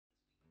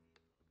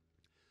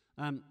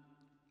I don't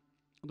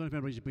know if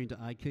anybody's been to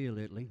IKEA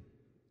lately.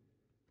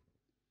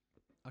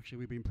 Actually,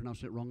 we've been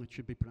pronouncing it wrong. It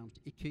should be pronounced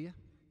IKEA,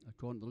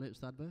 according to the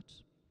latest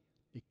adverts.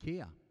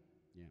 IKEA.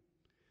 Yeah.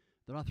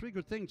 There are 3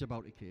 good things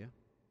about IKEA.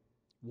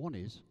 One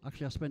is,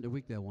 actually I spent a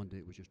week there one day,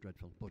 it was just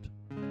dreadful, but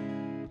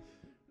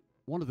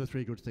one of the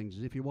 3 good things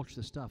is if you watch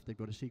the staff, they've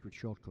got a secret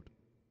shortcut.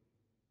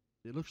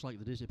 It looks like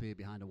they disappear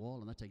behind a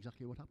wall, and that's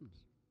exactly what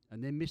happens.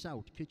 And they miss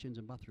out kitchens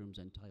and bathrooms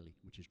entirely,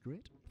 which is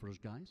great for us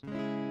guys.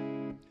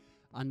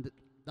 And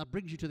that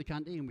brings you to the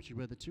canteen, which is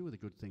where the 2 of the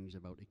good things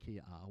about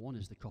IKEA are. One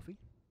is the coffee,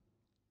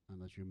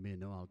 and as you may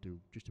know, I'll do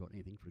just about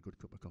anything for a good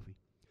cup of coffee.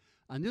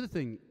 And the other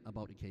thing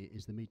about IKEA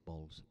is the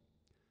meatballs.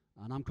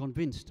 And I'm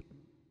convinced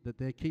that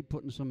they keep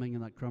putting something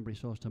in that cranberry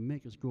sauce to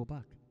make us go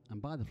back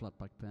and buy the flat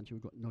pack pantry.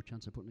 We've got no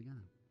chance of putting it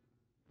again.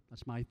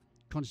 That's my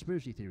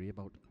conspiracy theory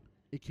about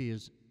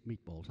IKEA's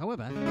meatballs.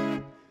 However,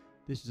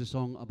 this is a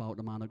song about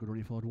a man who could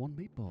only afford 1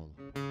 meatball.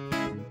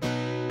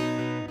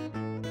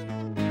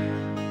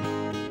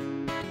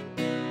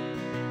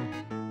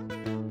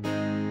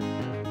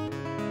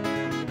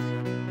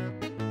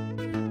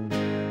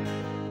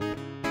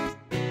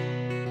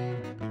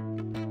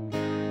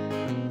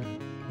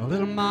 A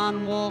little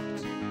man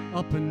walked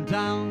up and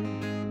down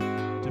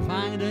to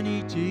find an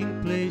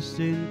eating place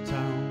in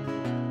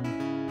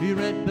town. He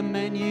read the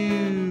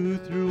menu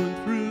through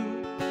and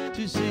through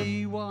to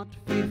see what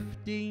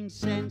 15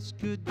 cents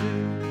could do.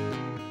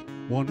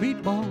 1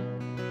 meatball,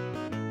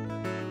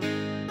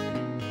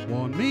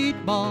 1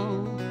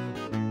 meatball.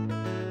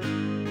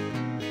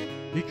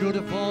 He could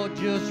afford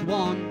just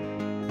 1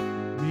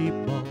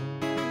 meatball.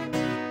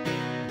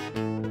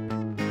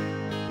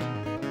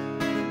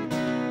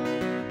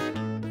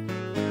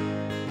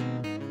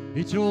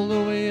 He told the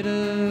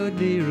waiter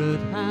near at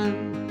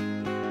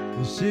hand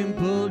the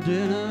simple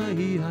dinner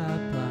he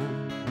had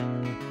planned.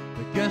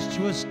 The guests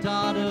were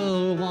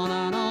startled, one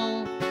and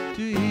all,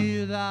 to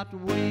hear that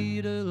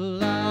waiter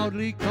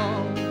loudly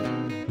call,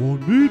 1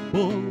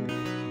 meatball,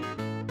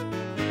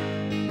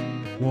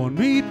 1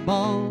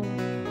 meatball.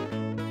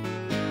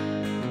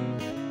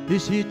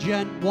 This here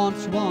gent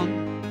wants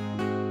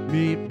 1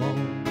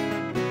 meatball.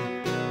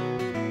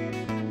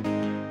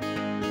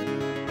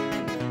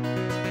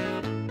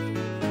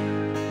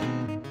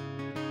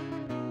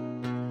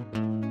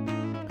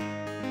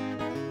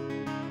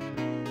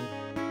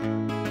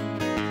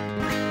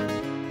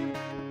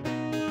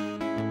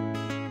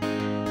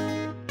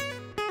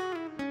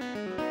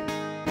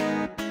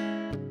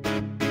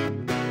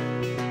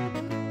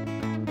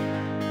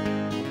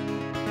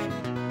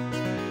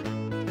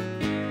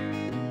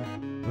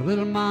 The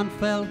little man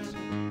felt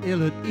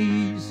ill at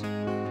ease.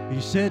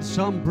 He said,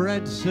 "Some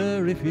bread,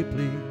 sir, if you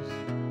please."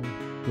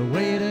 The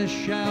waiter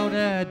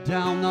shouted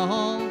down the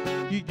hall,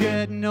 "You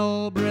get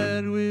no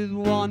bread with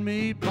 1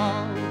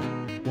 meatball,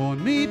 1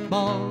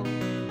 meatball,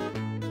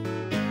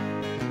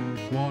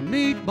 1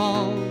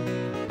 meatball.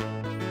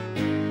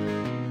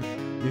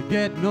 You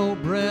get no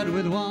bread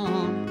with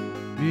 1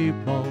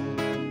 meatball."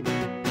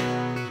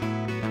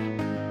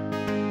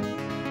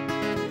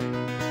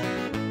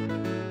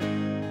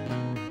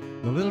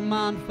 The little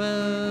man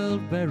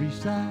felt very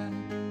sad,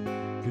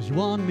 'cause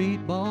 1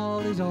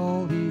 meatball is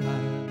all he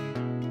had.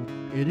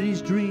 In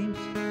his dreams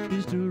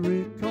is to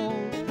recall,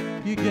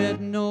 you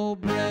get no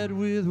bread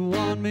with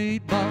 1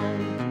 meatball,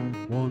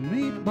 1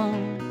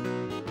 meatball,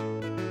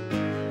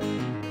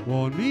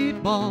 1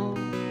 meatball.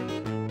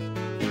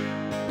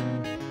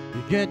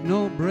 You get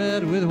no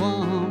bread with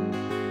 1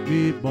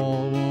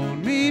 meatball,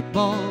 1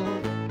 meatball,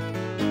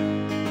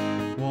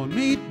 1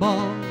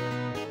 meatball.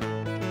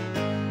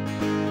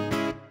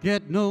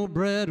 Get no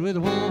bread with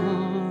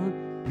 1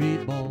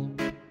 meatball.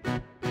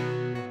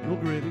 No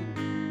gravy,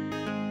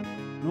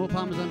 no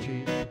Parmesan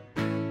cheese,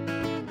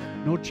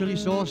 no chili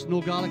sauce, no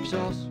garlic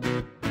sauce,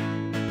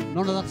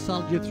 none of that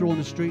salad you throw on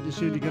the street as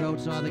soon as you get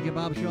outside the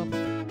kebab shop.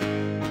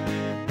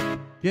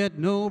 Get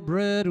no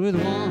bread with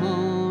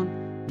 1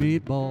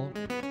 meatball.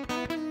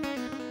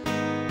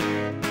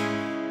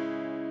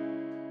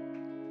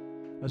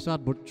 A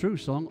sad but true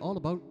song all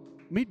about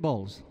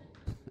meatballs.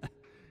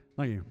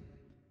 Thank you.